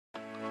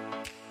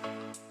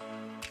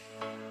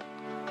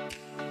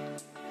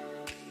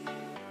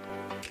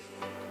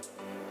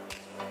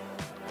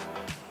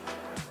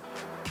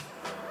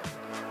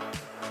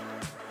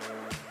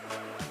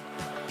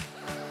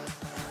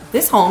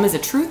This home is a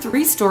true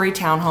 3-story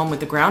townhome with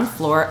the ground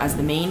floor as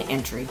the main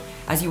entry.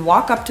 As you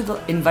walk up to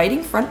the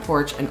inviting front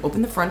porch and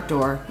open the front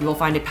door, you will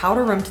find a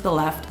powder room to the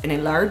left and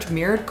a large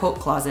mirrored coat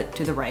closet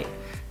to the right.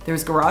 There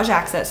is garage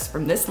access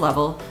from this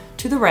level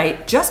to the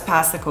right, just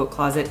past the coat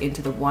closet,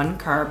 into the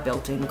 1-car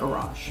built-in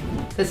garage.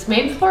 This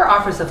main floor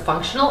offers a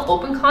functional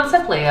open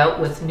concept layout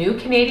with new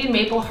Canadian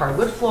maple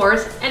hardwood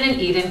floors and an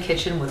eat-in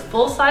kitchen with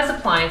full-size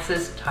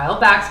appliances, tile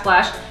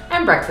backsplash,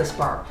 and breakfast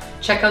bar.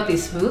 Check out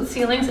these smooth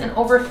ceilings and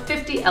over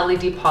 50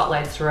 LED pot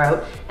lights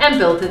throughout and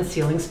built-in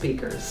ceiling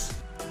speakers.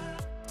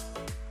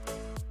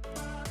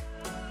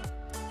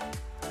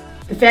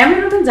 The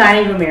family room and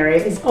dining room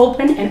area is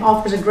open and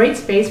offers a great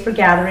space for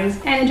gatherings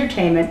and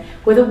entertainment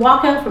with a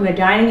walkout from the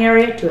dining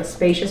area to a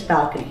spacious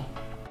balcony.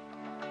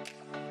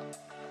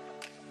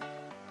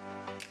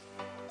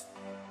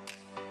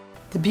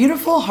 The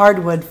beautiful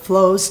hardwood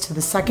flows to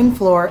the second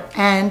floor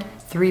and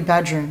 3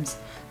 bedrooms.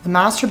 The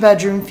master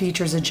bedroom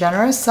features a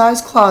generous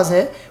sized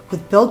closet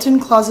with built-in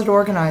closet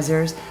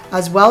organizers,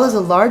 as well as a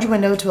large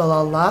window to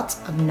allow lots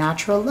of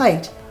natural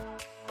light.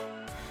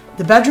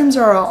 The bedrooms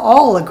are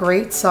all a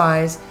great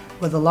size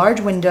with a large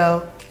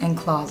window and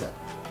closet.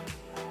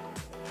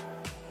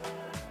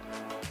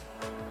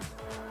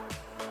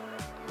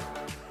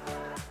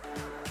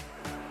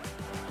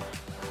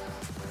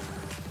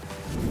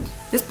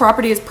 This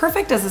property is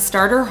perfect as a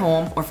starter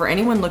home or for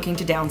anyone looking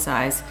to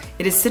downsize.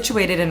 It is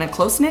situated in a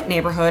close-knit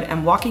neighborhood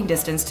and walking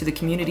distance to the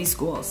community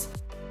schools.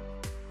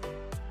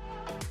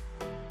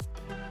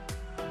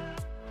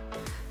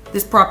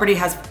 This property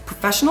has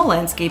professional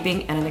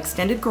landscaping and an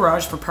extended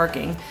garage for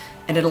parking,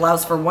 and it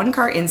allows for 1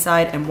 car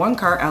inside and 1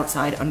 car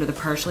outside under the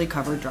partially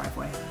covered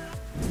driveway.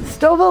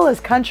 Stouffville is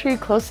country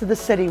close to the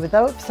city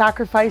without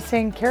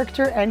sacrificing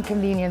character and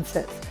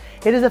conveniences.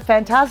 It is a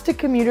fantastic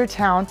commuter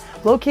town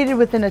located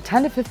within a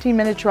 10 to 15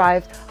 minute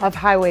drive of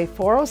Highway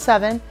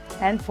 407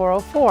 and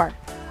 404.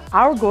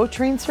 Our GO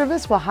train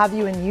service will have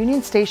you in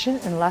Union Station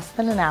in less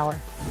than an hour.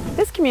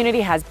 This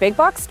community has big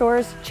box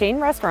stores, chain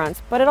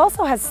restaurants, but it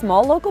also has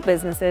small local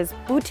businesses,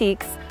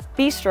 boutiques,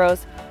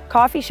 bistros,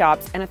 coffee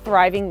shops, and a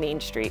thriving main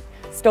street.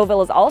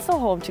 Stouffville is also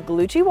home to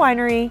Galucci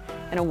Winery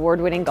and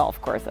award-winning golf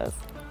courses.